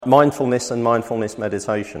Mindfulness and mindfulness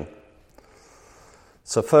meditation.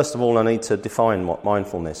 So first of all, I need to define what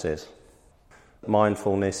mindfulness is.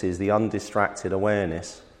 Mindfulness is the undistracted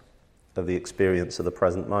awareness of the experience of the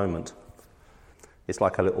present moment. It's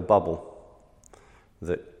like a little bubble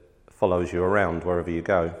that follows you around wherever you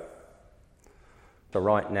go. So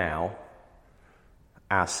right now,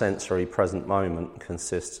 our sensory present moment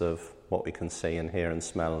consists of what we can see and hear and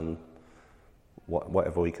smell and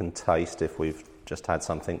whatever we can taste if we've just had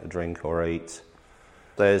something to drink or eat.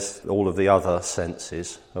 There's all of the other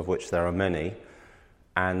senses, of which there are many,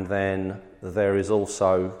 and then there is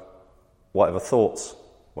also whatever thoughts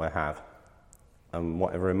we have and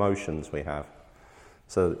whatever emotions we have.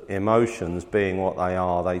 So emotions, being what they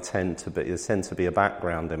are, they tend to be a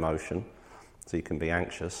background emotion, so you can be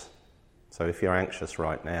anxious. So if you're anxious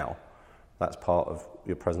right now, that's part of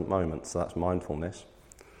your present moment, so that's mindfulness.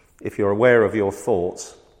 If you're aware of your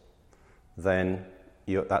thoughts, then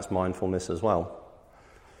that's mindfulness as well.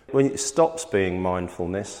 When it stops being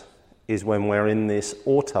mindfulness is when we're in this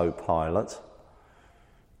autopilot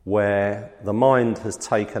where the mind has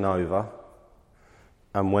taken over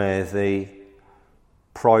and where the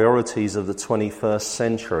priorities of the 21st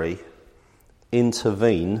century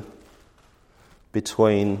intervene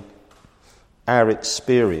between our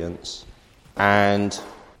experience and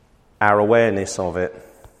our awareness of it.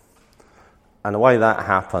 And the way that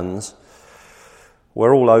happens,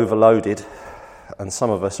 we're all overloaded, and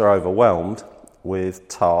some of us are overwhelmed with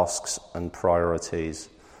tasks and priorities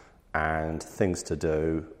and things to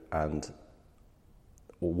do and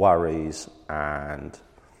worries, and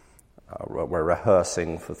we're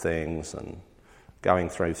rehearsing for things and going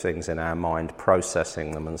through things in our mind,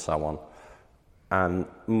 processing them and so on. And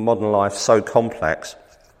modern life's so complex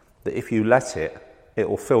that if you let it, it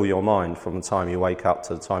will fill your mind from the time you wake up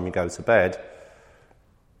to the time you go to bed.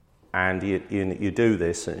 And you do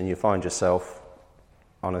this and you find yourself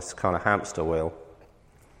on a kind of hamster wheel.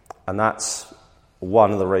 And that's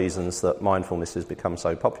one of the reasons that mindfulness has become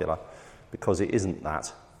so popular, because it isn't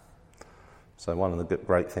that. So one of the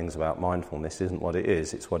great things about mindfulness isn't what it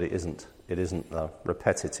is, it's what it isn't. It isn't the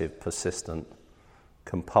repetitive, persistent,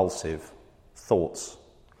 compulsive thoughts.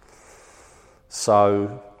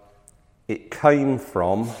 So it came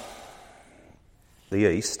from the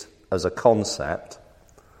East as a concept.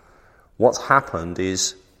 What's happened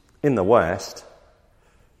is, in the West,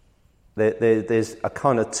 there's a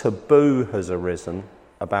kind of taboo has arisen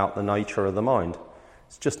about the nature of the mind.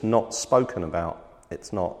 It's just not spoken about.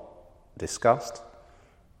 It's not discussed.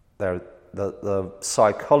 The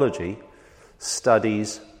psychology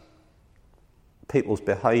studies people's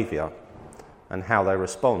behaviour and how they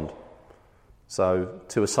respond. So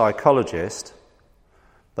to a psychologist,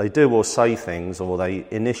 they do or say things, or they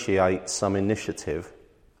initiate some initiative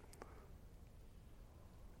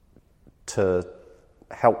to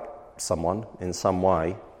help someone in some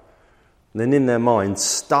way. Then in their mind,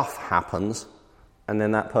 stuff happens, and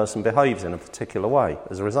then that person behaves in a particular way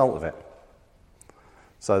as a result of it.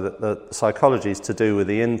 So that the psychology is to do with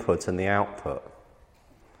the input and the output.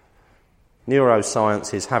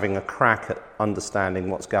 Neuroscience is having a crack at understanding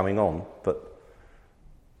what's going on, but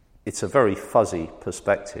it's a very fuzzy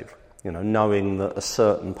perspective. Knowing that a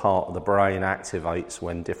certain part of the brain activates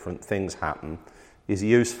when different things happen is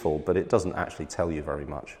useful, but it doesn't actually tell you very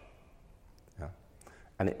much. Yeah.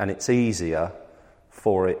 And it's easier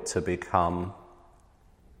for it to become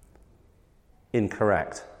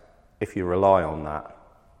incorrect if you rely on that.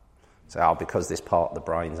 So, because this part of the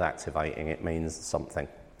brain's activating, it means something.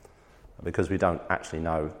 Because we don't actually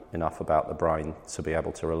know enough about the brain to be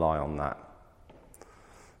able to rely on that.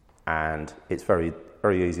 And it's very,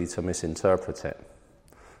 very easy to misinterpret it.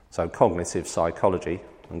 So cognitive psychology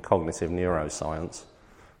and cognitive neuroscience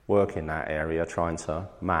work in that area, trying to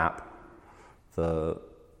map the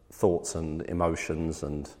thoughts and emotions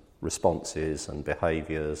and responses and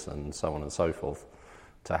behaviours and so on and so forth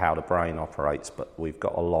to how the brain operates, but we've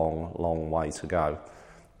got a long, long way to go.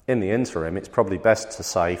 In the interim, it's probably best to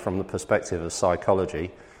say, from the perspective of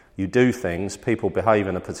psychology, you do things, people behave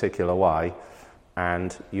in a particular way,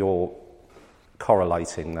 and you're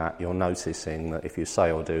correlating that, you're noticing that if you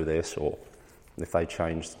say or do this, or if they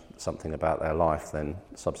change something about their life, then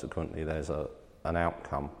subsequently there's an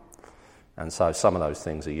outcome. And so some of those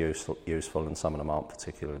things are useful and some of them aren't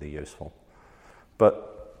particularly useful.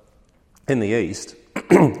 But in the East,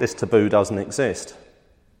 this taboo doesn't exist.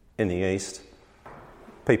 In the East,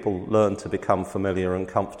 people learn to become familiar and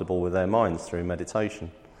comfortable with their minds through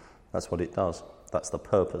meditation. That's what it does. That's the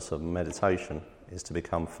purpose of meditation, is to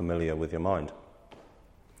become familiar with your mind.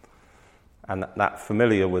 And that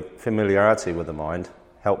familiarity with the mind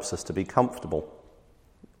helps us to be comfortable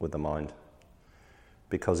with the mind,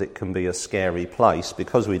 because it can be a scary place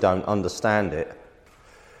because we don't understand it.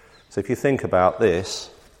 So if you think about this,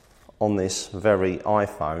 on this very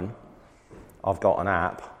iPhone, I've got an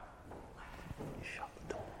app. Shut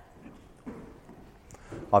the door.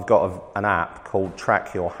 I've got an app called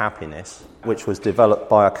Track Your Happiness, which was developed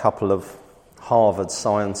by a couple of Harvard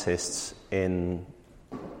scientists in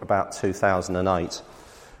about 2008,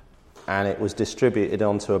 and it was distributed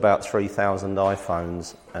onto about 3,000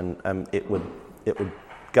 iPhones, and it would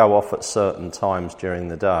go off at certain times during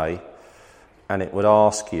the day, and it would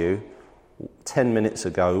ask you, 10 minutes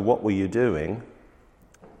ago, what were you doing?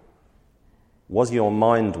 Was your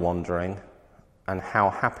mind wandering? And how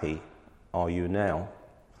happy are you now?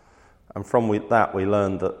 And from that we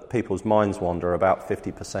learned that people's minds wander about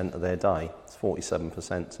 50% of their day. It's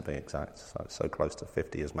 47% to be exact, so it's so close to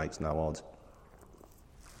 50 as makes no odds.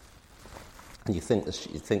 And you think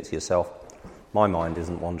to yourself, my mind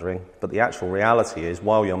isn't wandering, but the actual reality is,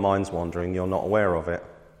 while your mind's wandering, you're not aware of it.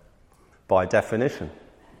 By definition,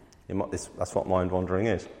 that's what mind wandering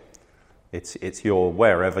is. It's your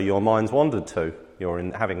wherever your mind's wandered to. You're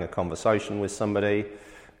having a conversation with somebody,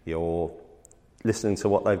 you're listening to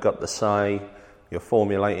what they've got to say, you're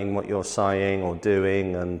formulating what you're saying or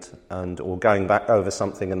doing, and or going back over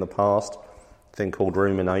something in the past, a thing called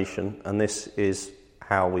rumination, and this is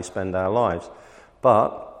how we spend our lives.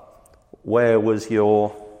 But where was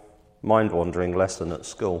your mind wandering lesson at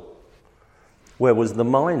school? Where was the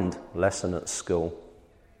mind lesson at school?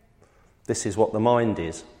 This is what the mind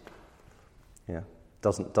is. Yeah,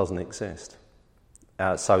 doesn't exist.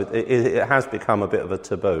 So it has become a bit of a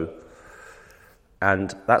taboo,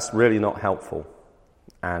 and that's really not helpful.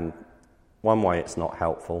 And one way it's not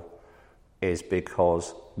helpful is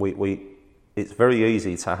because it's very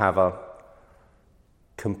easy to have a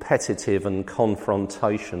competitive and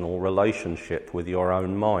confrontational relationship with your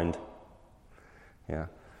own mind. Yeah.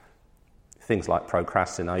 Things like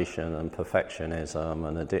procrastination and perfectionism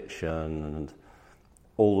and addiction and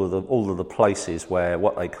all of the places where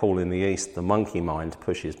what they call in the East the monkey mind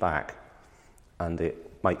pushes back and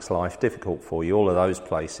it makes life difficult for you. All of those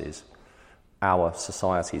places, our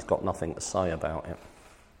society's got nothing to say about it,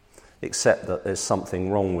 except that there's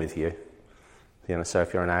something wrong with you. So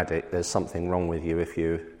if you're an addict, there's something wrong with you.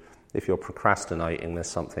 If you're procrastinating, there's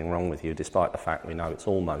something wrong with you, despite the fact we know it's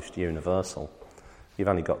almost universal. You've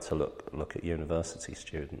only got to look at university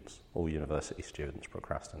students. All university students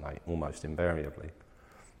procrastinate, almost invariably.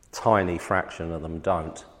 Tiny fraction of them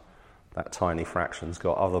don't. That tiny fraction's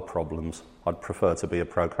got other problems. I'd prefer to be a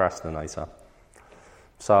procrastinator.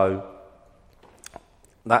 So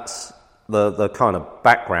that's the kind of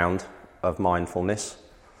background of mindfulness.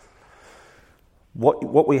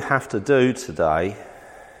 What we have to do today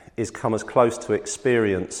is come as close to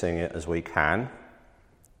experiencing it as we can,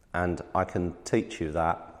 and I can teach you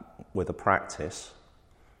that with a practice.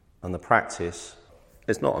 And the practice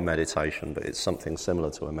is not a meditation, but it's something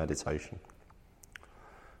similar to a meditation.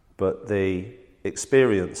 But the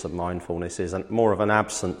experience of mindfulness is more of an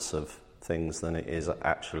absence of things than it is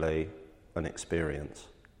actually an experience.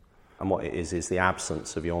 And what it is the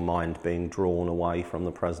absence of your mind being drawn away from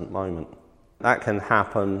the present moment. That can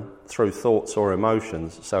happen through thoughts or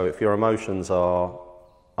emotions. So if your emotions are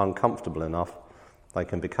uncomfortable enough, they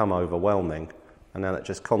can become overwhelming, and then it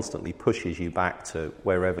just constantly pushes you back to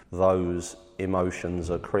wherever those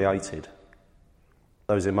emotions are created.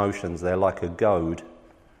 Those emotions, they're like a goad,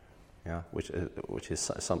 which is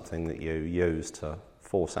something that you use to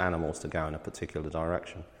force animals to go in a particular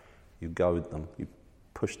direction. You goad them, you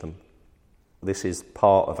push them. This is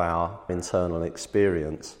part of our internal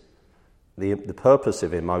experience. The purpose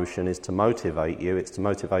of emotion is to motivate you. It's to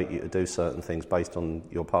motivate you to do certain things based on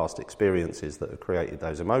your past experiences that have created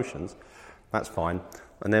those emotions. That's fine.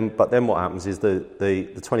 But then what happens is the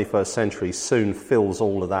 21st century soon fills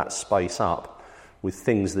all of that space up with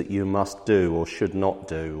things that you must do or should not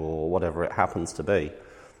do or whatever it happens to be.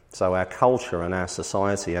 So our culture and our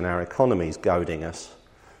society and our economy is goading us,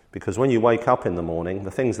 because when you wake up in the morning,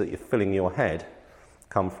 the things that you're filling your head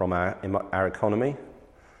come from our economy,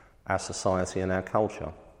 our society and our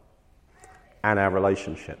culture, and our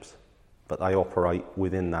relationships. But they operate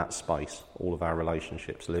within that space. All of our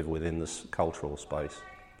relationships live within this cultural space.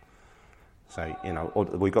 So,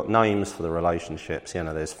 we've got names for the relationships.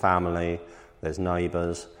 There's family, there's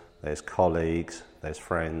neighbours, there's colleagues, there's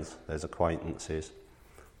friends, there's acquaintances.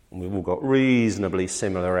 And we've all got reasonably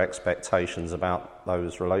similar expectations about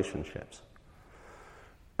those relationships.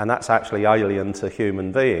 And that's actually alien to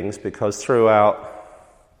human beings, because throughout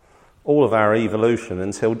all of our evolution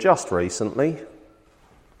until just recently,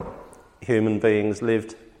 human beings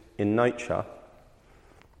lived in nature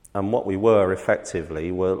And what we were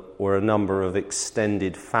effectively were a number of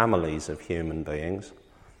extended families of human beings,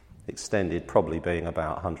 extended probably being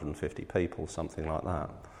about 150 people, something like that.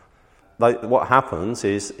 What happens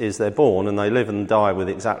is they're born and they live and die with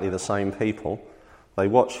exactly the same people. They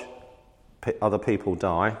watch other people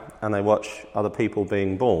die and they watch other people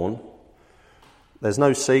being born. There's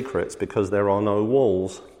no secrets because there are no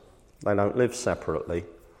walls. They don't live separately.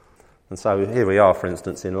 And so here we are, for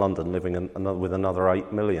instance, in London, living with another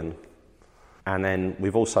 8 million. And then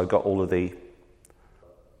we've also got all of the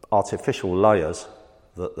artificial layers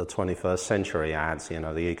that the 21st century adds,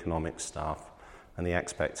 the economic stuff and the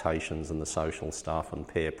expectations and the social stuff and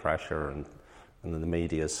peer pressure and the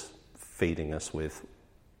media's feeding us with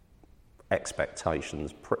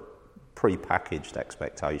expectations, pre-packaged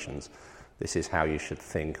expectations. This is how you should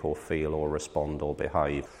think or feel or respond or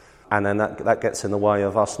behave. And then that gets in the way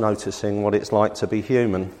of us noticing what it's like to be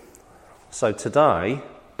human. So today,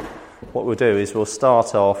 what we'll do is we'll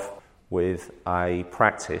start off with a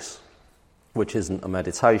practice which isn't a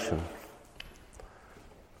meditation.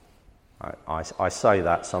 I say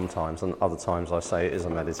that sometimes, and other times I say it is a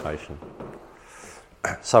meditation.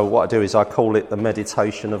 So what I do is I call it the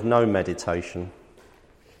meditation of no meditation.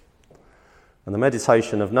 And the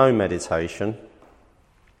meditation of no meditation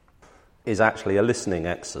is actually a listening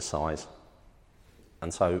exercise.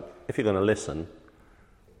 And so if you're going to listen,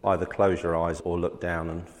 either close your eyes or look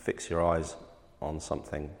down and fix your eyes on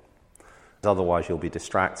something. Otherwise you'll be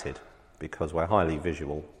distracted because we're highly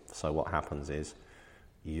visual. So what happens is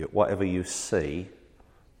whatever you see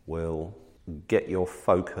will get your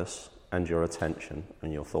focus and your attention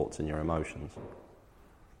and your thoughts and your emotions.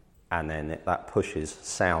 And then that pushes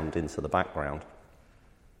sound into the background.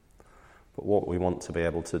 But what we want to be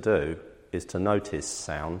able to do is to notice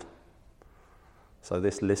sound. So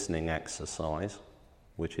this listening exercise,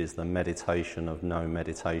 which is the meditation of no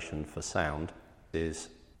meditation for sound, is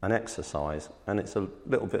an exercise, and it's a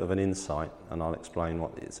little bit of an insight, and I'll explain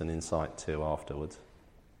what it's an insight to afterwards.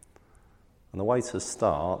 And the way to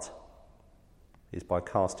start is by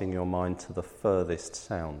casting your mind to the furthest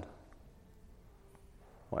sound,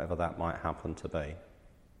 whatever that might happen to be.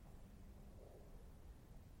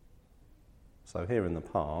 So here in the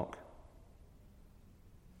park,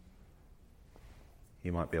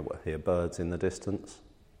 you might be able to hear birds in the distance.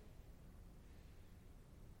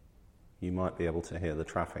 You might be able to hear the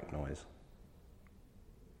traffic noise.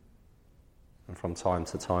 And from time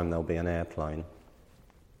to time there'll be an airplane.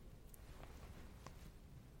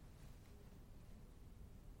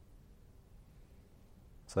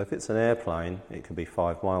 So if it's an airplane, it could be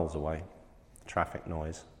 5 miles away. Traffic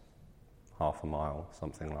noise, half a mile,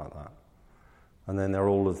 something like that. And then there are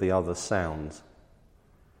all of the other sounds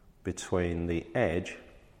between the edge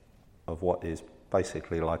of what is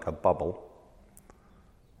basically like a bubble.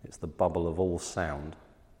 It's the bubble of all sound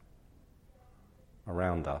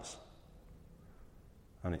around us.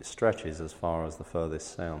 And it stretches as far as the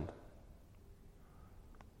furthest sound.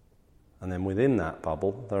 And then within that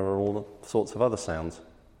bubble, there are all sorts of other sounds.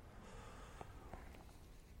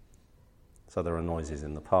 So there are noises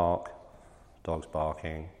in the park, dogs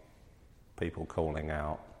barking, people calling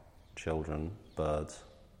out, children, birds.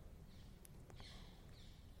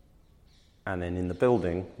 And then in the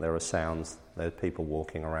building, there are sounds. There's people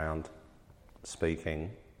walking around,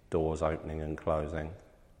 speaking, doors opening and closing.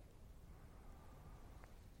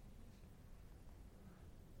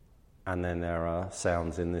 And then there are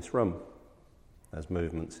sounds in this room. There's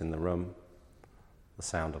movements in the room, the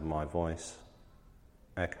sound of my voice,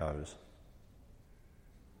 echoes.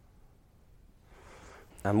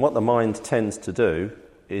 And what the mind tends to do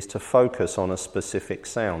is to focus on a specific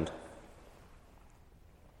sound.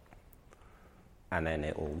 And then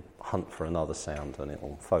it'll hunt for another sound and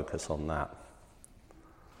it'll focus on that.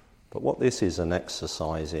 But what this is an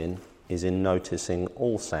exercise in is in noticing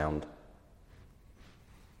all sound.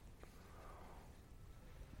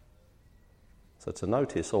 So to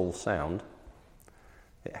notice all sound,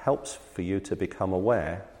 it helps for you to become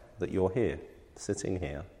aware that you're here, sitting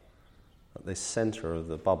here, at this centre of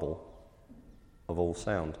the bubble of all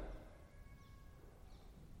sound.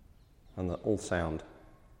 And that all sound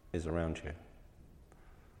is around you.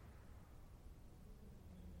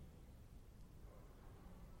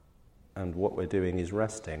 And what we're doing is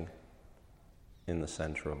resting in the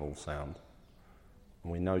centre of all sound.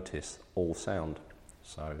 And we notice all sound.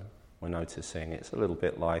 So we're noticing it's a little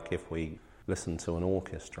bit like if we listen to an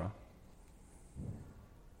orchestra.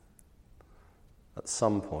 At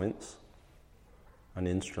some points, an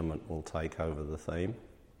instrument will take over the theme.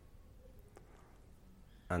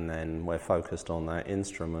 And then we're focused on that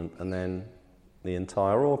instrument, and then the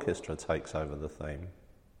entire orchestra takes over the theme.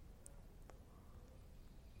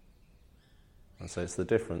 And so it's the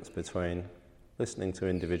difference between listening to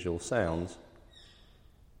individual sounds,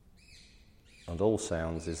 and all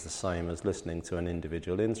sounds is the same as listening to an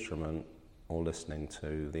individual instrument or listening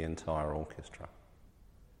to the entire orchestra.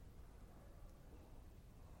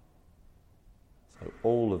 So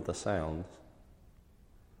all of the sounds,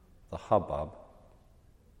 the hubbub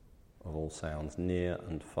of all sounds, near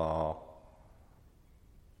and far,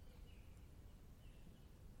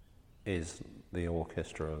 is the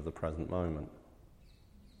orchestra of the present moment.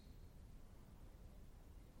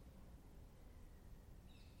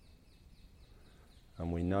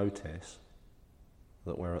 And we notice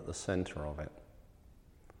that we're at the centre of it.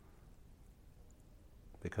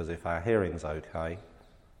 Because if our hearing's okay,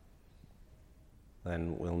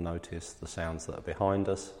 then we'll notice the sounds that are behind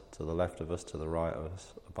us, to the left of us, to the right of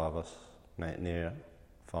us, above us, near,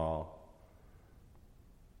 far.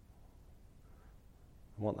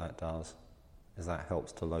 And what that does is that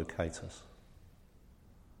helps to locate us.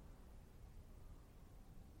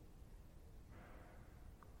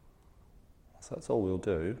 So that's all we'll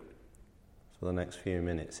do for the next few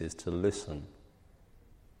minutes, is to listen.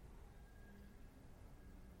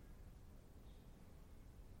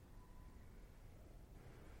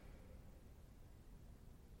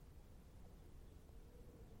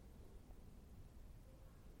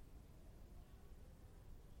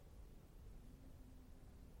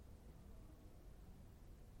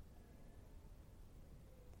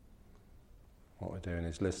 What we're doing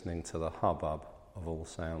is listening to the hubbub of all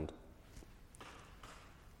sound.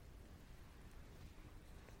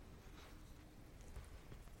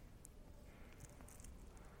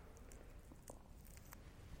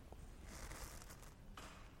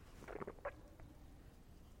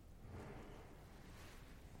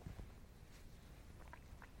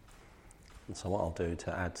 And so what I'll do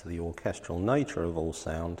to add to the orchestral nature of all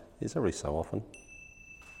sound is every so often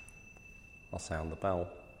I'll sound the bell.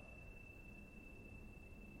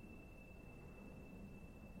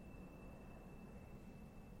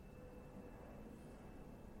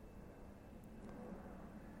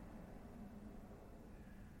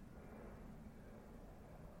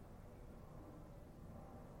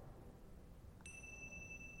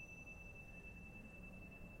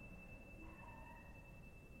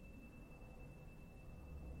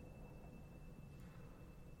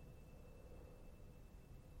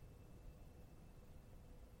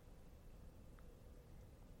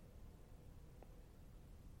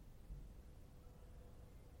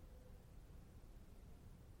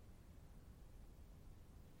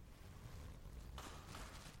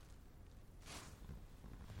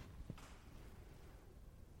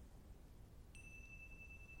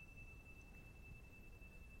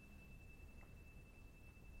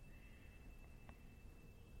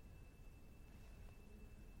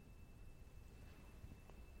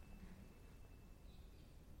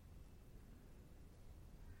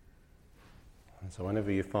 And so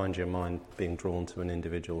whenever you find your mind being drawn to an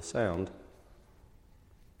individual sound,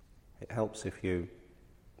 it helps if you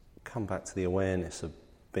come back to the awareness of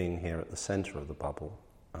being here at the centre of the bubble,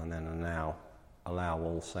 and then now allow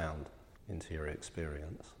all sound into your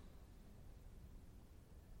experience.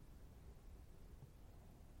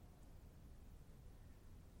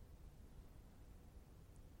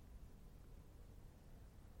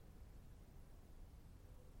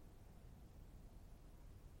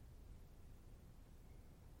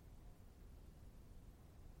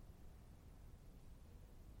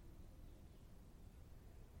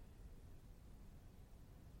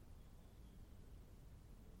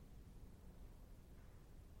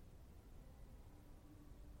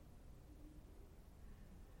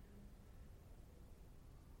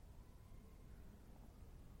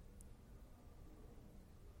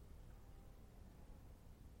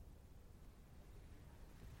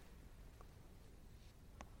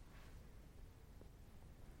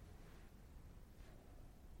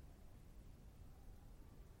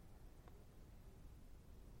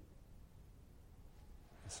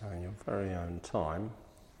 So in your very own time,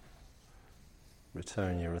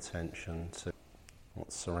 return your attention to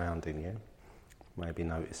what's surrounding you, maybe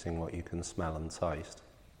noticing what you can smell and taste.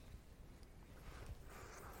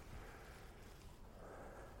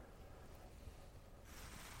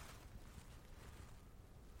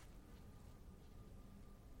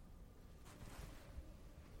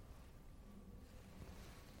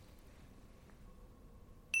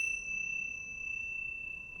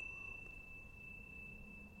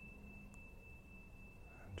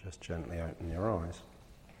 Just gently open your eyes.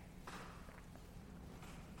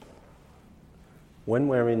 When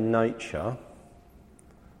we're in nature,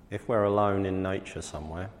 if we're alone in nature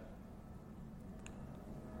somewhere,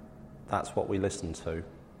 that's what we listen to,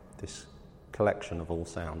 this collection of all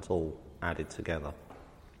sounds, all added together.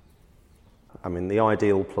 I mean, the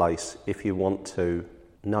ideal place, if you want to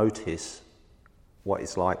notice what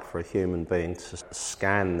it's like for a human being to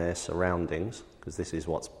scan their surroundings, because this is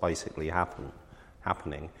what's basically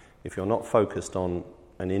happening. If you're not focused on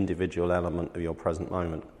an individual element of your present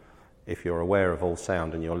moment, if you're aware of all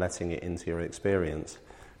sound and you're letting it into your experience,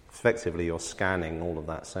 effectively you're scanning all of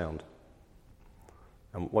that sound.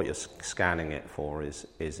 And what you're scanning it for is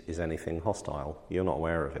anything hostile. You're not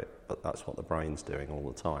aware of it, but that's what the brain's doing all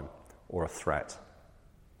the time. Or a threat.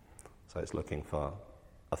 So it's looking for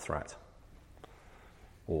a threat.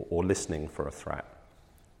 Or listening for a threat.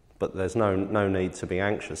 But there's no need to be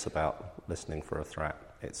anxious about listening for a threat.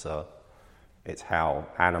 It's how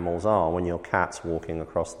animals are. When your cat's walking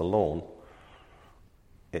across the lawn,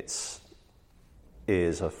 its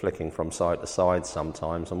ears are flicking from side to side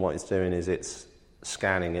sometimes, and what it's doing is it's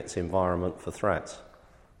scanning its environment for threats.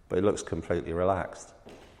 But it looks completely relaxed.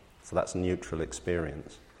 So that's a neutral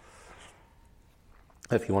experience.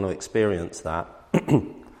 If you want to experience that,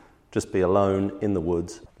 just be alone in the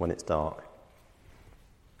woods when it's dark.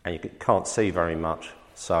 And you can't see very much,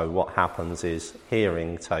 so what happens is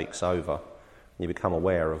hearing takes over. You become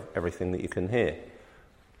aware of everything that you can hear.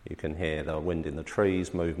 You can hear the wind in the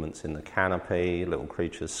trees, movements in the canopy, little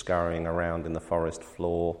creatures scurrying around in the forest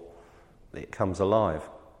floor. It comes alive.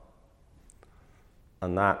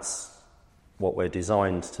 And that's what we're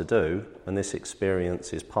designed to do, and this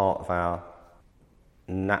experience is part of our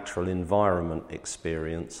natural environment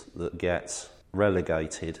experience that gets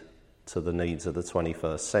relegated to the needs of the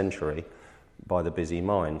 21st century by the busy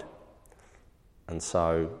mind. And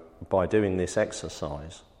so by doing this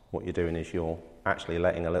exercise, what you're doing is you're actually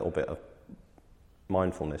letting a little bit of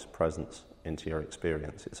mindfulness presence into your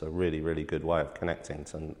experience. It's a really, really good way of connecting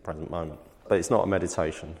to the present moment. But it's not a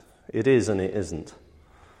meditation. It is and it isn't.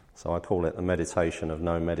 So I call it the meditation of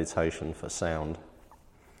no meditation for sound.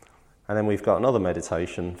 And then we've got another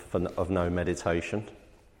meditation of no meditation.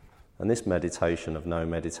 And this meditation of no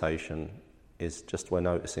meditation is just we're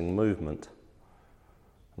noticing movement.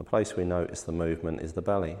 And the place we notice the movement is the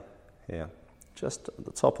belly, here. Just at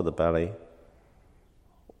the top of the belly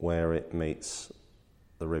where it meets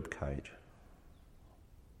the rib cage.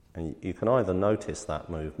 And you can either notice that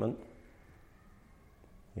movement,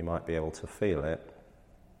 you might be able to feel it,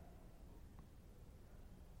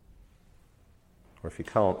 or if you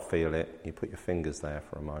can't feel it, you put your fingers there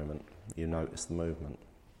for a moment, you notice the movement.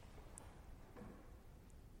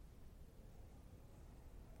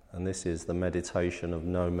 And this is the meditation of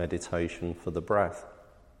no meditation for the breath.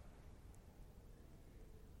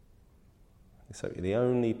 So the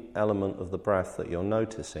only element of the breath that you're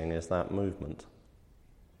noticing is that movement.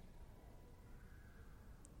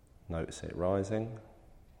 Notice it rising,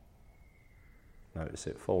 notice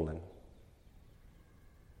it falling.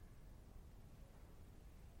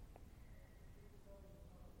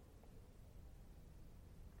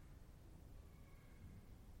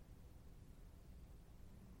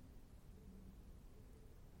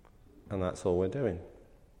 And that's all we're doing.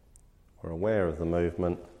 We're aware of the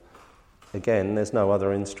movement. Again, there's no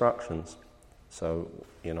other instructions, so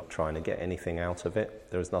you're not trying to get anything out of it.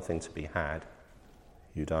 There is nothing to be had.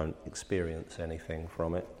 You don't experience anything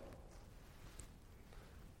from it.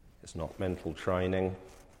 It's not mental training.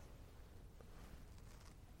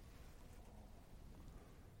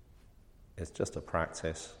 It's just a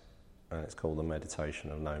practice, and it's called the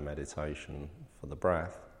meditation of no meditation for the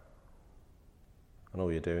breath. And all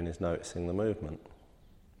you're doing is noticing the movement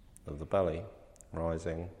of the belly,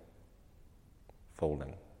 rising,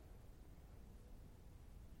 falling.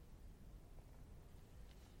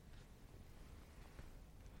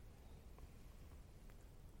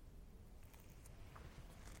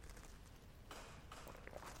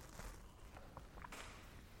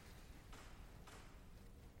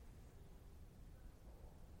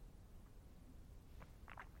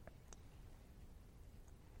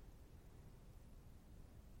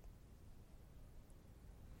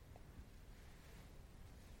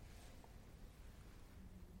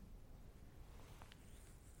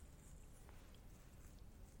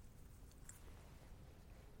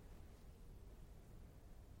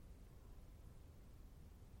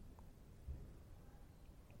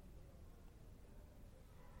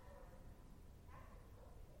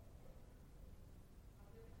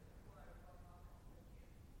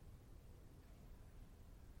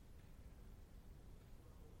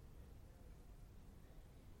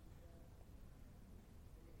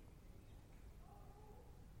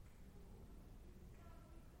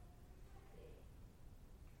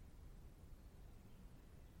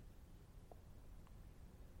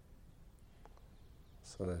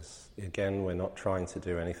 So again, we're not trying to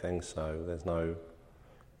do anything, so there's no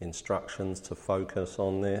instructions to focus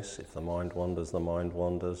on this. If the mind wanders, the mind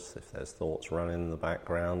wanders. If there's thoughts running in the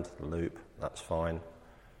background, loop, that's fine.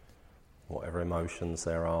 Whatever emotions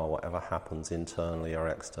there are, whatever happens internally or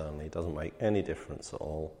externally, doesn't make any difference at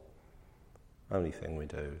all. Only thing we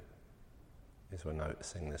do is we're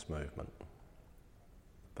noticing this movement.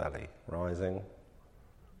 Belly rising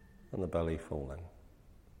and the belly falling.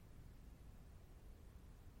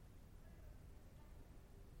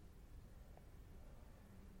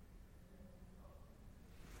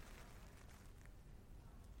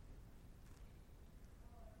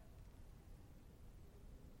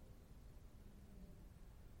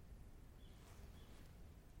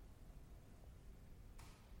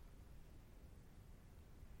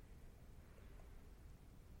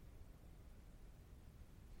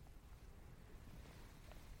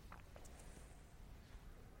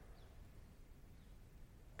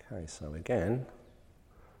 Okay, so again,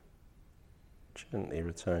 gently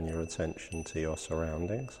return your attention to your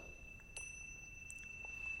surroundings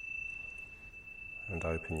and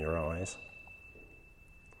open your eyes.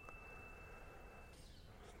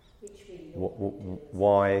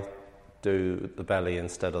 Why do the belly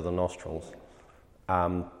instead of the nostrils?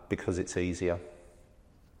 Because it's easier.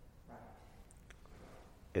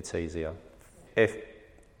 It's easier. If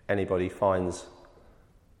anybody finds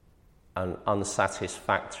an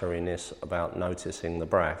unsatisfactoriness about noticing the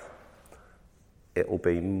breath, it will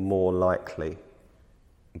be more likely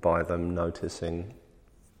by them noticing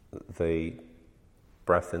the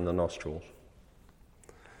breath in the nostrils.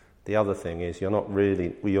 The other thing is you're not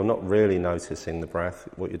really noticing the breath.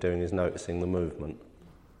 What you're doing is noticing the movement.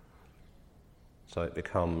 So it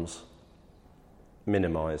becomes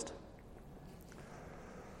minimized.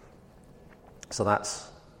 So that's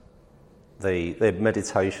the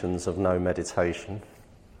meditations of no meditation.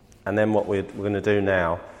 And then what we're going to do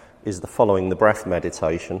now is the following the breath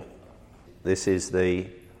meditation. This is the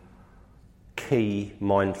key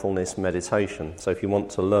mindfulness meditation. So if you want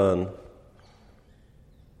to learn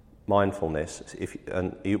mindfulness,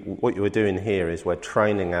 what you're doing here is we're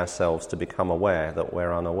training ourselves to become aware that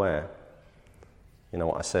we're unaware. You know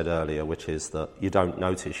what I said earlier, which is that you don't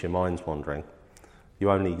notice your mind's wandering. You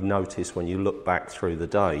only notice when you look back through the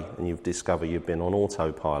day and you've discovered you've been on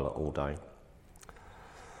autopilot all day.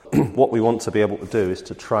 What we want to be able to do is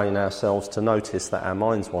to train ourselves to notice that our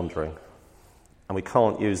mind's wandering. And we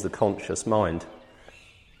can't use the conscious mind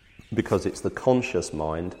because it's the conscious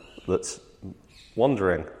mind that's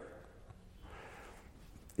wandering.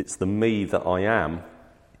 It's the me that I am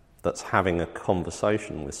that's having a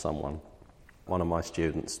conversation with someone. One of my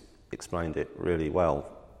students explained it really well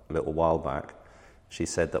a little while back. She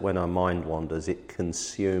said that when her mind wanders, it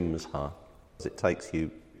consumes her. It takes you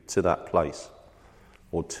to that place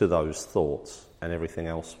or to those thoughts, and everything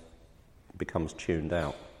else becomes tuned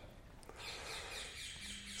out.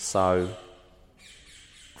 So,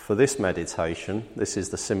 for this meditation, this is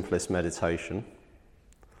the simplest meditation.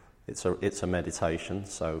 It's a meditation,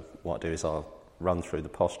 so what I do is I'll run through the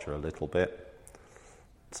posture a little bit.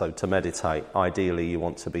 So to meditate, ideally you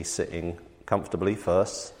want to be sitting comfortably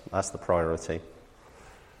first. That's the priority.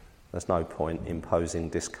 There's no point imposing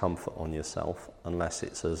discomfort on yourself unless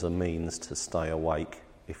it's as a means to stay awake.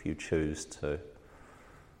 If you choose to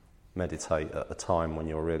meditate at a time when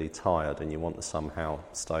you're really tired and you want to somehow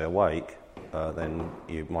stay awake, then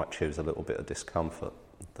you might choose a little bit of discomfort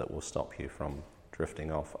that will stop you from drifting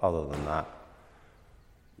off. Other than that,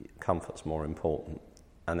 comfort's more important.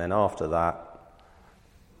 And then after that,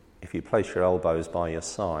 if you place your elbows by your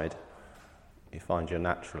side, you find you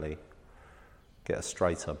naturally get a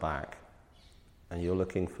straighter back, and you're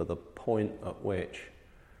looking for the point at which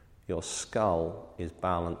your skull is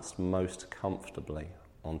balanced most comfortably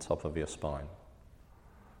on top of your spine.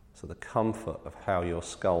 So the comfort of how your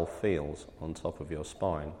skull feels on top of your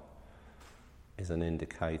spine is an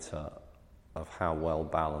indicator of how well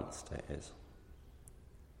balanced it is.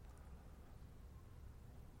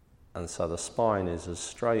 And so the spine is as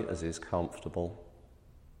straight as is comfortable,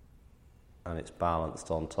 and it's balanced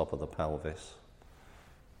on top of the pelvis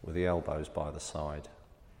with the elbows by the side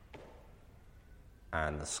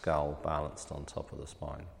and the skull balanced on top of the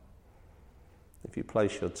spine. If you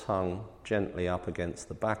place your tongue gently up against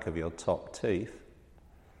the back of your top teeth,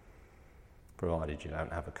 provided you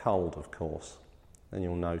don't have a cold, of course, then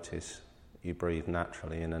you'll notice you breathe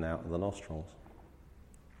naturally in and out of the nostrils.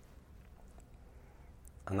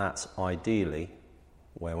 And that's ideally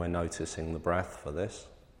where we're noticing the breath for this.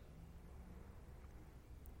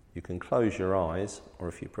 You can close your eyes, or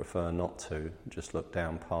if you prefer not to, just look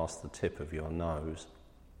down past the tip of your nose.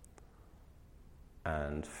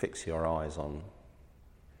 and fix your eyes on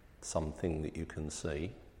something that you can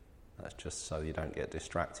see. That's just so you don't get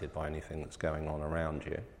distracted by anything that's going on around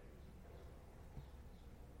you.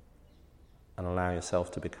 And allow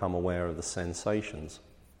yourself to become aware of the sensations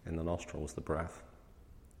in the nostrils, the breath.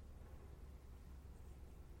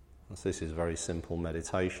 So this is a very simple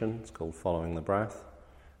meditation. It's called Following the Breath.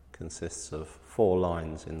 It consists of 4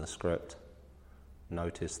 lines in the script.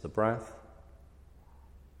 Notice the breath.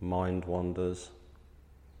 Mind wanders.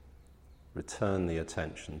 Return the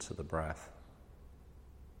attention to the breath.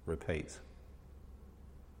 Repeat.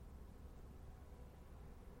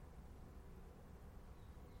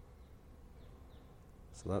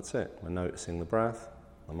 So that's it. We're noticing the breath.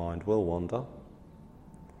 The mind will wander.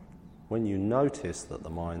 When you notice that the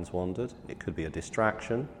mind's wandered, it could be a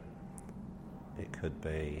distraction, it could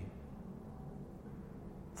be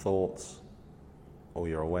thoughts, or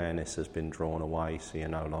your awareness has been drawn away so you're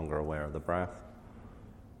no longer aware of the breath.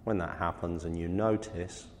 When that happens and you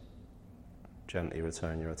notice, gently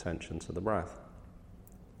return your attention to the breath.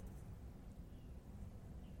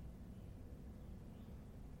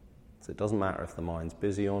 So it doesn't matter if the mind's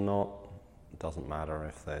busy or not, it doesn't matter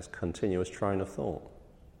if there's continuous train of thought.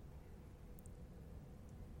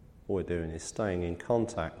 All we're doing is staying in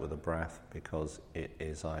contact with the breath because it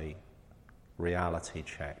is a reality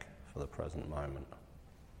check for the present moment.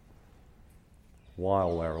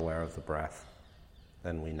 While we're aware of the breath,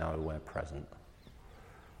 then we know we're present.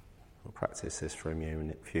 We'll practice this for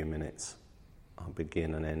a few minutes. I'll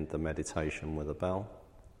begin and end the meditation with a bell.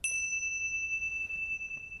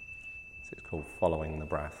 It's called Following the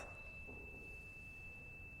Breath.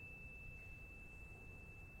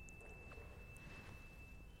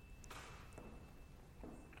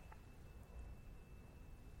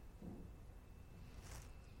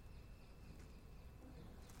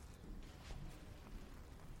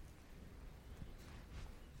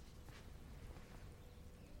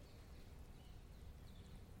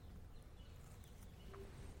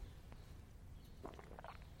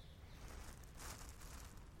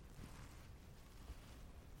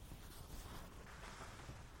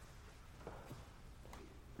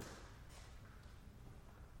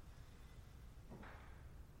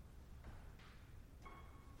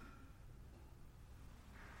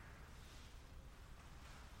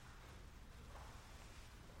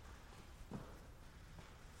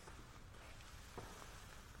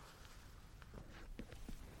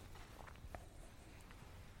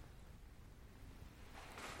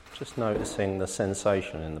 Just noticing the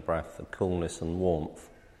sensation in the breath, the coolness and warmth.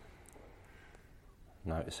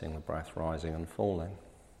 Noticing the breath rising and falling.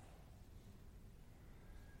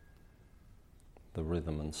 The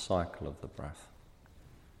rhythm and cycle of the breath.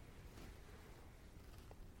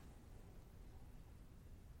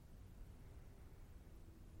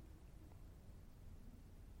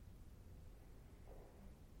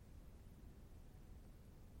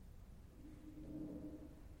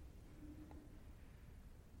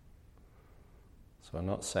 So we're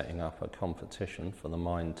not setting up a competition for the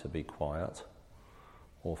mind to be quiet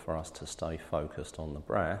or for us to stay focused on the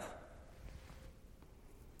breath,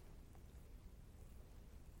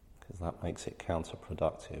 because that makes it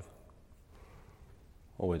counterproductive.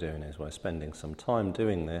 All we're doing is we're spending some time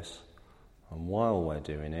doing this, and while we're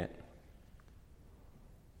doing it,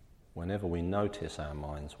 whenever we notice our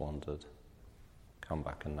mind's wandered, come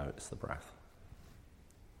back and notice the breath.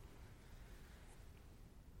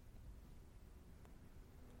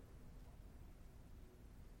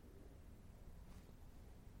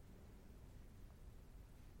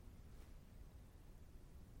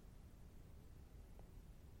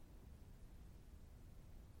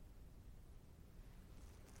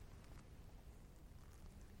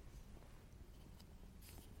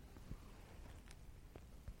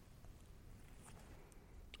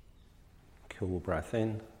 Cool breath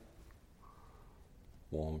in,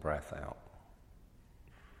 warm breath out.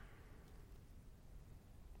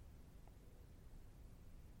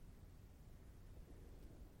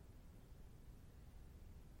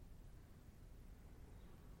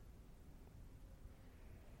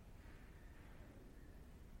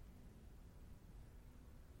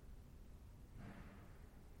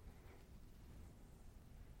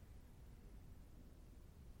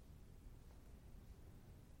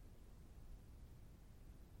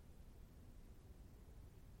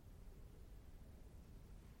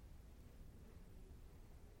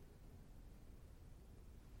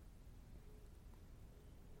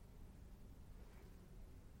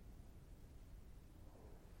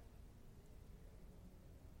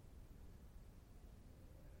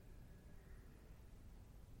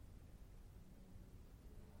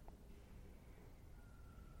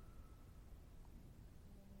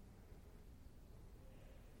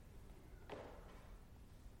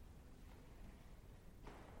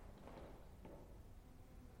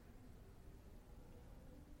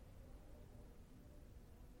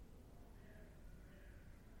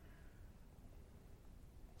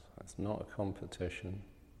 It's not a competition.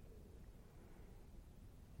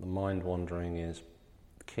 The mind wandering is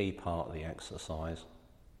a key part of the exercise.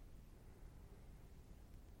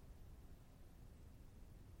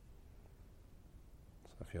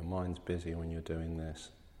 So if your mind's busy when you're doing this,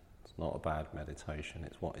 it's not a bad meditation,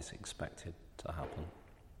 it's what is expected to happen.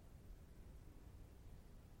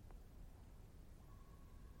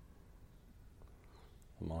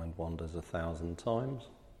 The mind wanders 1,000 times.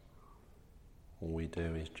 All we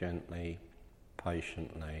do is gently,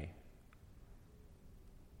 patiently,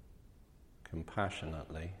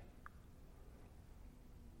 compassionately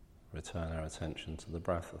return our attention to the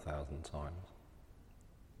breath 1,000 times.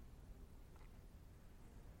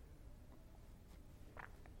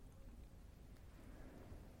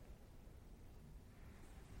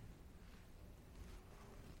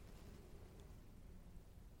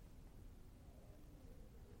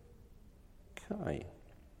 Okay.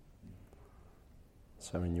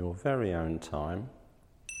 So in your very own time,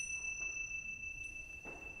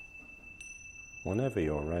 whenever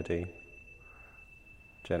you're ready,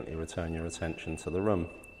 gently return your attention to the room.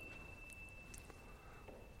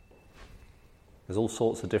 There's all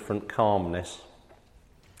sorts of different calmness.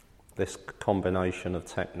 This combination of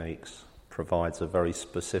techniques provides a very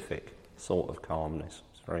specific sort of calmness.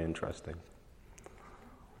 It's very interesting.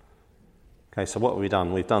 Okay, so what have we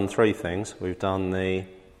done? We've done 3 things. We've done the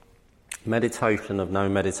meditation of no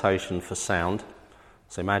meditation for sound.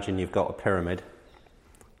 So imagine you've got a pyramid,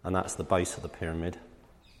 and that's the base of the pyramid.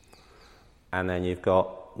 And then you've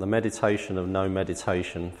got the meditation of no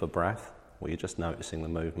meditation for breath, where you're just noticing the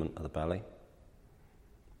movement of the belly.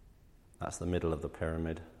 That's the middle of the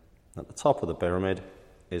pyramid. At the top of the pyramid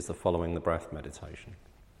is the following the breath meditation.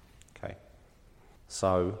 Okay.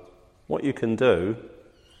 So what you can do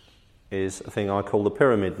is a thing I call the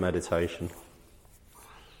pyramid meditation.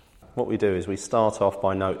 What we do is we start off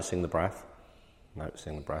by noticing the breath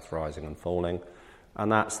rising and falling,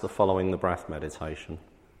 and that's the following the breath meditation.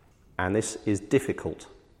 And this is difficult.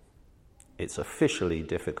 It's officially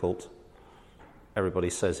difficult. Everybody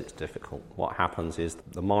says it's difficult. What happens is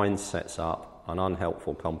the mind sets up an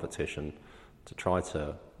unhelpful competition to try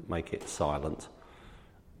to make it silent.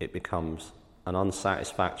 It becomes an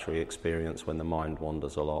unsatisfactory experience when the mind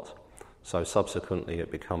wanders a lot. So subsequently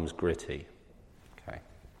it becomes gritty. Okay.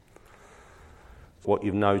 What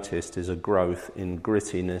you've noticed is a growth in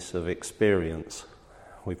grittiness of experience.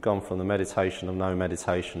 We've gone from the meditation of no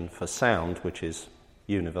meditation for sound, which is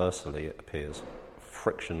universally, it appears,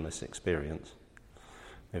 frictionless experience.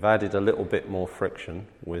 We've added a little bit more friction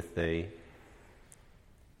with the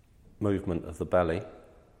movement of the belly,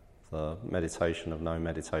 the meditation of no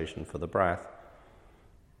meditation for the breath,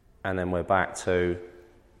 and then we're back to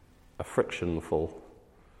a frictionful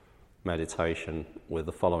meditation with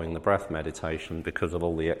the following the breath meditation because of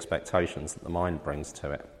all the expectations that the mind brings to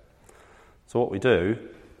it. So what we do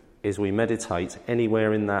is we meditate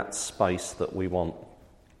anywhere in that space that we want.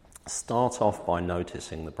 Start off by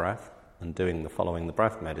noticing the breath and doing the following the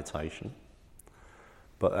breath meditation,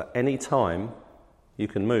 but at any time you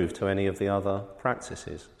can move to any of the other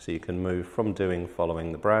practices. So you can move from doing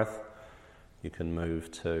following the breath, you can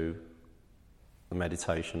move to the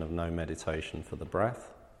meditation of no meditation for the breath,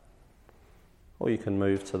 or you can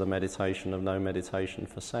move to the meditation of no meditation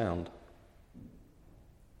for sound.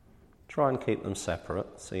 Try and keep them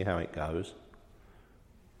separate, see how it goes.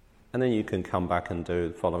 And then you can come back and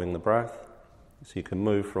do following the breath. So you can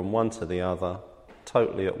move from one to the other,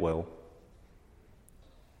 totally at will.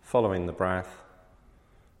 Following the breath,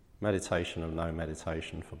 meditation of no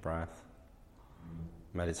meditation for breath,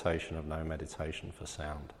 meditation of no meditation for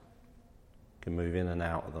sound. You can move in and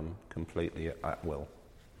out of them completely at will.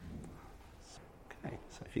 Okay,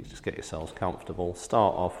 so if you just get yourselves comfortable,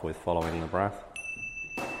 start off with following the breath.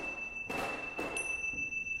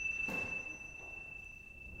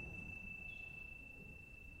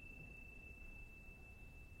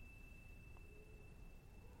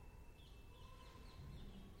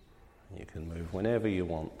 You can move whenever you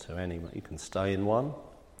want to anywhere. You can stay in one, you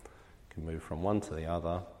can move from one to the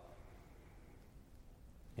other,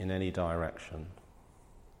 in any direction,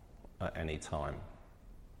 at any time.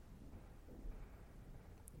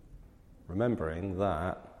 Remembering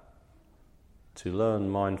that to learn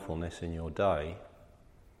mindfulness in your day,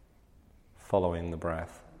 following the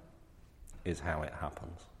breath is how it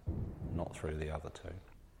happens, not through the other two.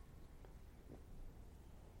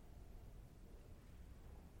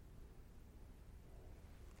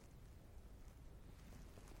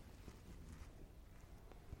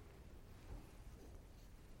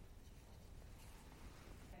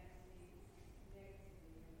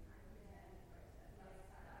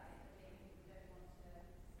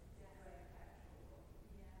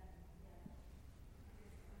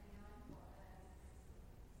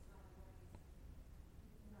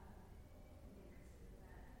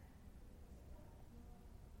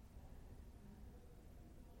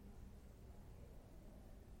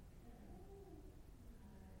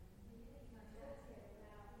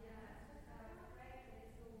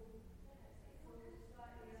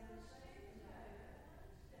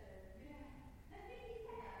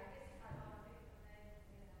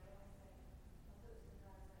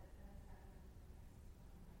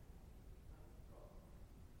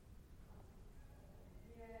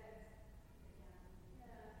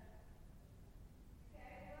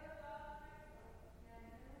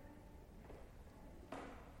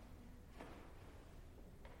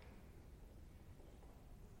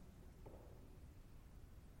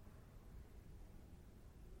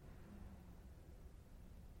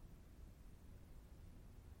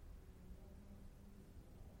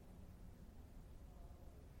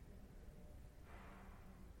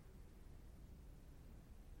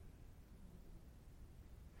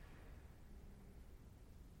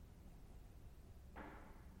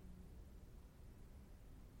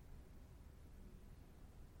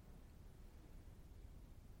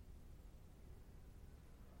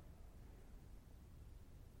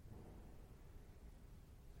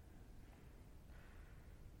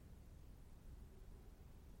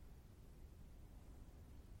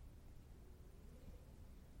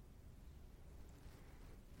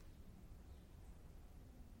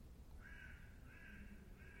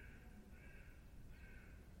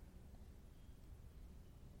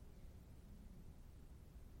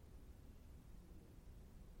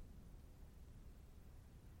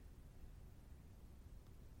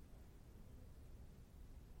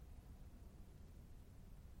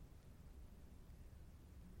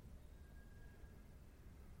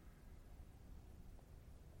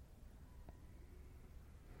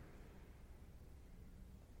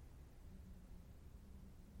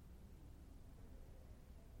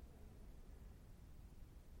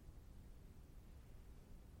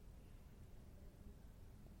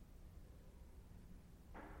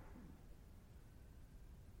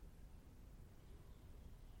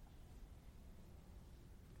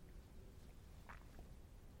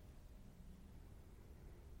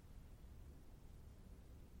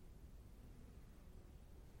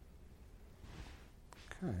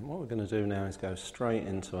 Okay, what we're going to do now is go straight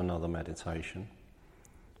into another meditation,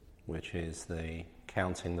 which is the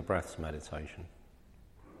counting the breaths meditation.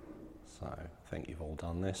 So I think you've all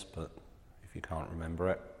done this, but if you can't remember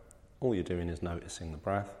it, all you're doing is noticing the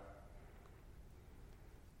breath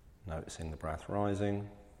rising,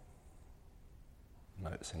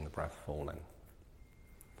 noticing the breath falling.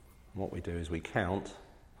 And what we do is we count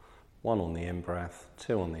 1 on the in-breath,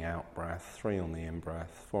 2 on the out-breath, 3 on the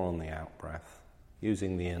in-breath, 4 on the out-breath,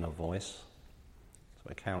 using the inner voice. So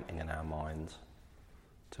we're counting in our minds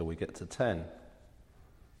till we get to 10.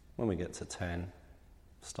 When we get to 10,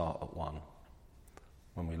 start at 1.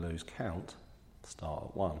 When we lose count, start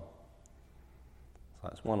at 1. So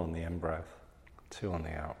that's 1 on the in-breath, 2 on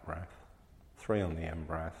the out-breath, 3 on the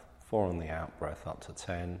in-breath, 4 on the out-breath up to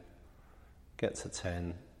 10. Get to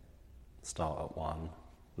 10, start at 1,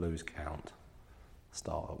 lose count,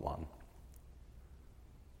 start at 1.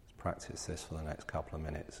 Let's practice this for the next couple of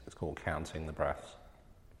minutes. It's called counting the breaths.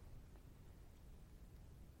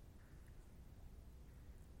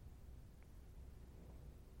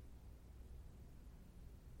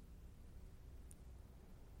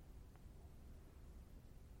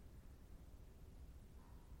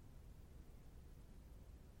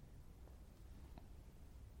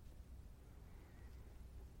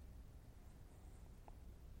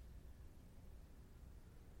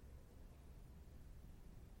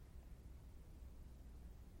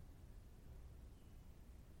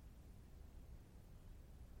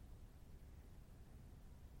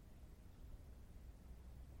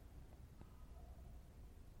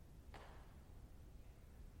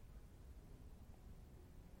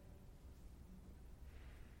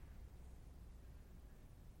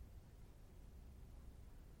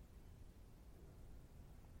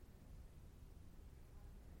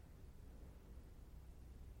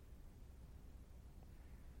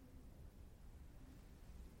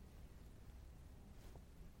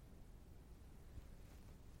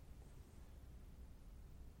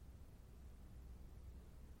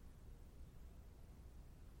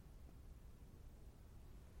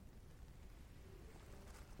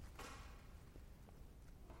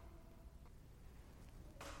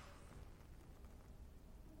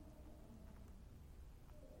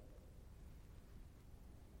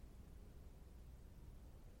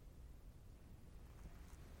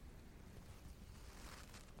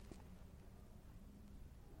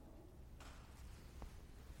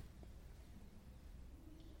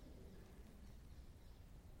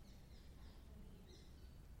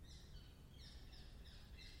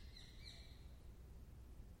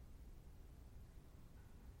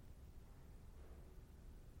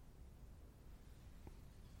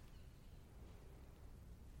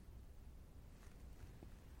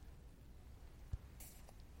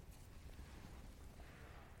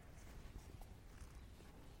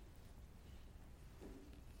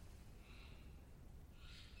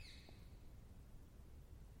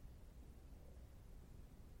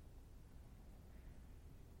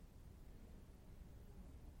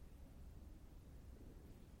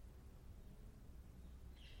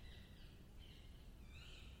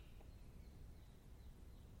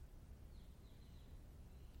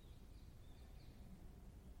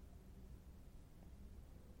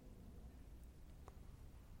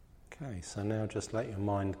 Okay, so now just let your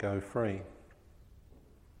mind go free.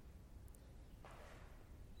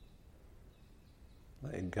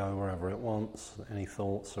 Let it go wherever it wants, let any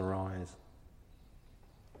thoughts arise.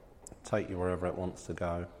 Take you wherever it wants to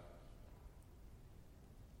go.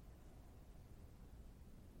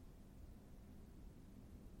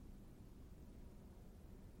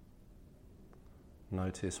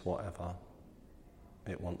 Notice whatever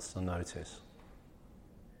it wants to notice.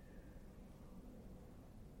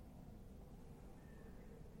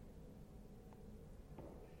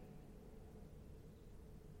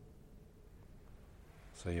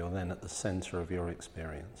 So you're then at the centre of your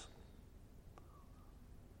experience.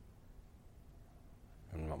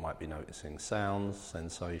 And you might be noticing sounds,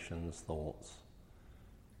 sensations, thoughts,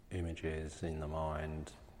 images in the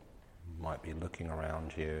mind. You might be looking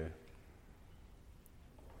around you,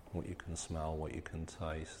 what you can smell, what you can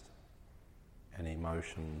taste, any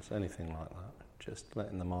emotions, anything like that. Just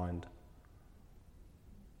letting the mind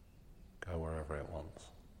go wherever it wants.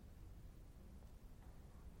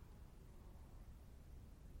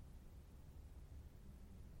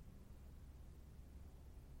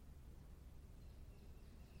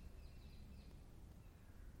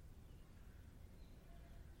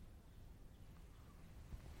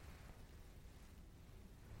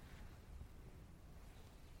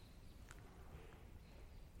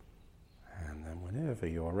 Whenever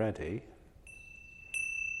you're ready,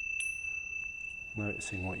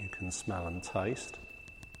 Noticing what you can smell and taste,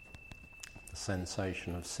 the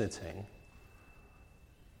sensation of sitting.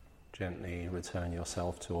 Gently return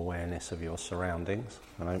yourself to awareness of your surroundings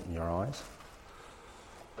and open your eyes.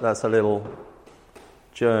 That's a little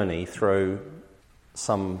journey through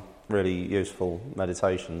some really useful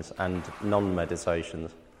meditations and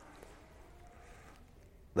non-meditations.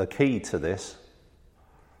 The key to this,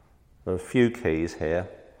 there are a few keys here.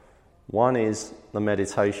 One is the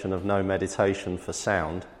meditation of no meditation for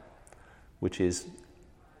sound, which isn't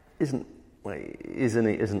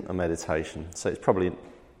a meditation. So it's probably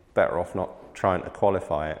better off not trying to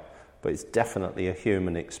qualify it, but it's definitely a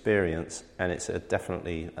human experience, and it's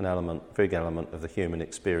definitely big element of the human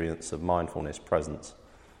experience of mindfulness, presence,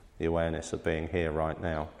 the awareness of being here right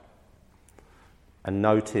now. And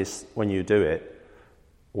notice when you do it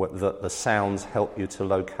that the sounds help you to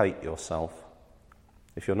locate yourself.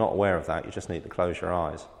 If you're not aware of that, you just need to close your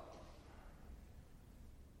eyes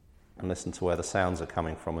and listen to where the sounds are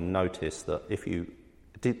coming from, and notice that if you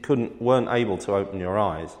weren't able to open your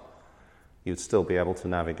eyes, you'd still be able to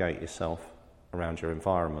navigate yourself around your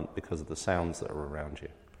environment because of the sounds that are around you.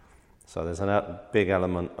 So there's a big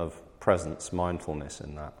element of presence, mindfulness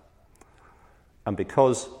in that. And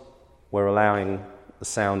because we're allowing the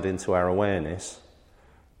sound into our awareness,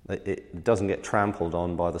 it doesn't get trampled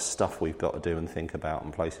on by the stuff we've got to do and think about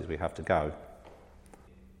and places we have to go.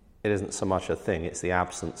 It isn't so much a thing, it's the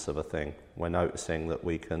absence of a thing. We're noticing that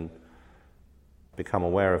we can become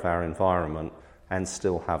aware of our environment and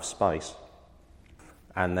still have space.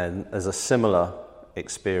 And then there's a similar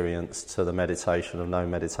experience to the meditation of no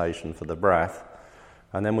meditation for the breath.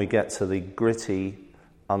 And then we get to the gritty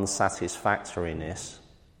unsatisfactoriness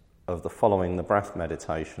of the following the breath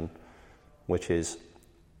meditation, which is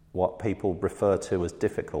what people refer to as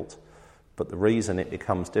difficult. But the reason it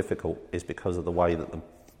becomes difficult is because of the way that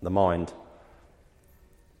the mind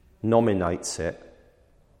nominates it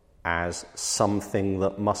as something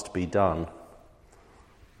that must be done.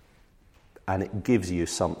 And it gives you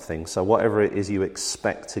something. So whatever it is you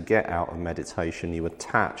expect to get out of meditation, you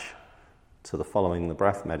attach to the following the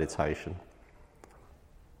breath meditation.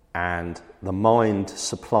 And the mind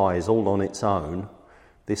supplies all on its own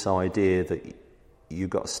this idea that you've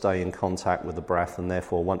got to stay in contact with the breath, and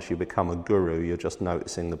therefore once you become a guru, you're just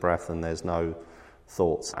noticing the breath and there's no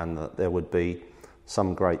thoughts, and that there would be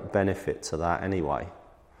some great benefit to that anyway.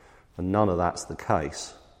 And none of that's the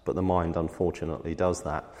case, but the mind unfortunately does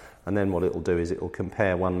that. And then what it'll do is it'll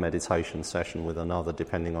compare one meditation session with another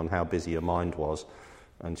depending on how busy your mind was.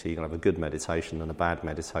 And so you can have a good meditation and a bad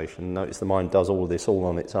meditation. Notice the mind does all of this all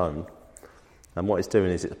on its own. And what it's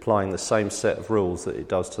doing is it's applying the same set of rules that it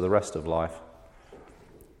does to the rest of life.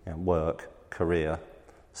 Work, career,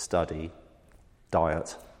 study,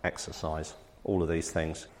 diet, exercise, all of these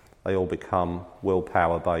things. They all become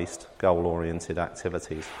willpower-based, goal-oriented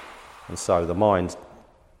activities. And so the mind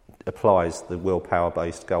applies the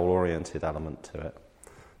willpower-based, goal-oriented element to it.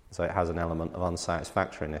 So it has an element of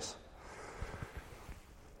unsatisfactoriness.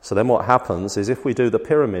 So then what happens is if we do the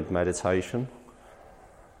pyramid meditation,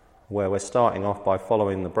 where we're starting off by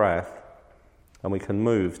following the breath, and we can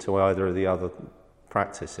move to either of the other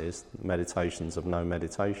practices, meditations of no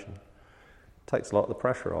meditation, it takes a lot of the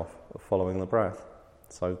pressure off of following the breath.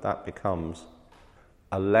 So that becomes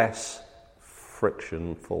a less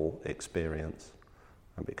frictionful experience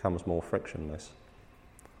and becomes more frictionless.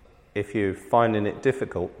 If you're finding it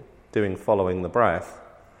difficult doing following the breath,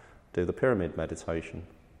 do the pyramid meditation.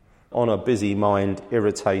 On a busy mind,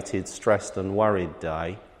 irritated, stressed and worried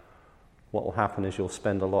day, what will happen is you'll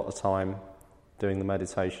spend a lot of time doing the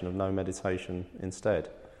meditation of no meditation instead.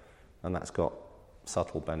 And that's got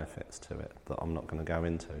subtle benefits to it that I'm not going to go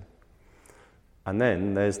into. And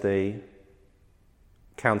then there's the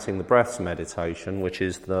counting the breaths meditation, which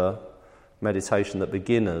is the meditation that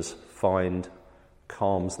beginners find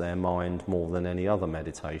calms their mind more than any other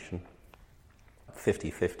meditation.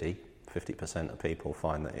 50-50. 50% of people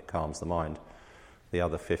find that it calms the mind. The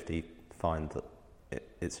other 50 find that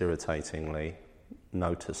it's irritatingly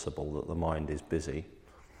noticeable that the mind is busy.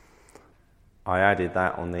 I added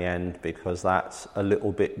that on the end because that's a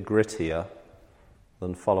little bit grittier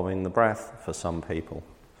than following the breath for some people.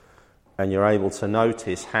 And you're able to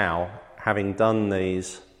notice how, having done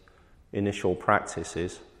these initial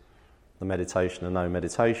practices, the meditation and no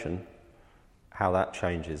meditation, how that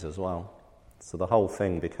changes as well. So the whole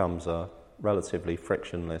thing becomes a relatively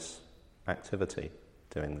frictionless activity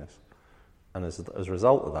doing this. And as a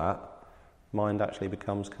result of that, mind actually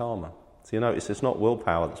becomes calmer. So you notice it's not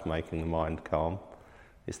willpower that's making the mind calm,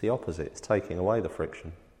 it's the opposite. It's taking away the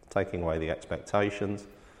friction, taking away the expectations,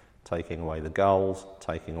 taking away the goals,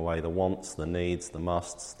 taking away the wants, the needs, the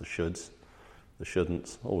musts, the shoulds, the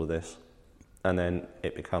shouldn'ts, all of this. And then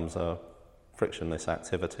it becomes a frictionless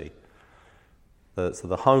activity. So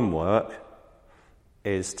the homework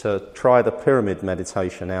is to try the pyramid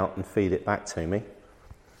meditation out and feed it back to me.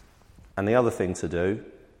 And the other thing to do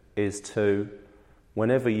is to,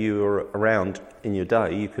 whenever you are around in your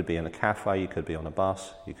day, you could be in a cafe, you could be on a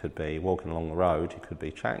bus, you could be walking along the road, you could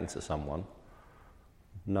be chatting to someone,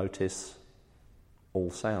 notice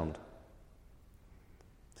all sound.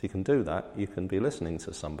 So you can do that, you can be listening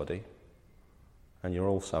to somebody, and you're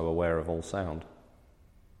also aware of all sound.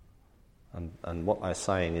 And what they're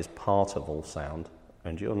saying is part of all sound,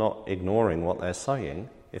 and you're not ignoring what they're saying.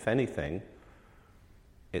 If anything,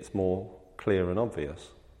 it's more clear and obvious,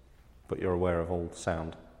 but you're aware of all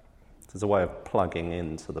sound. It's a way of plugging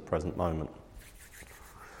into the present moment.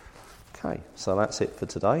 Okay, so that's it for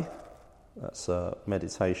today. That's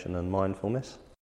meditation and mindfulness.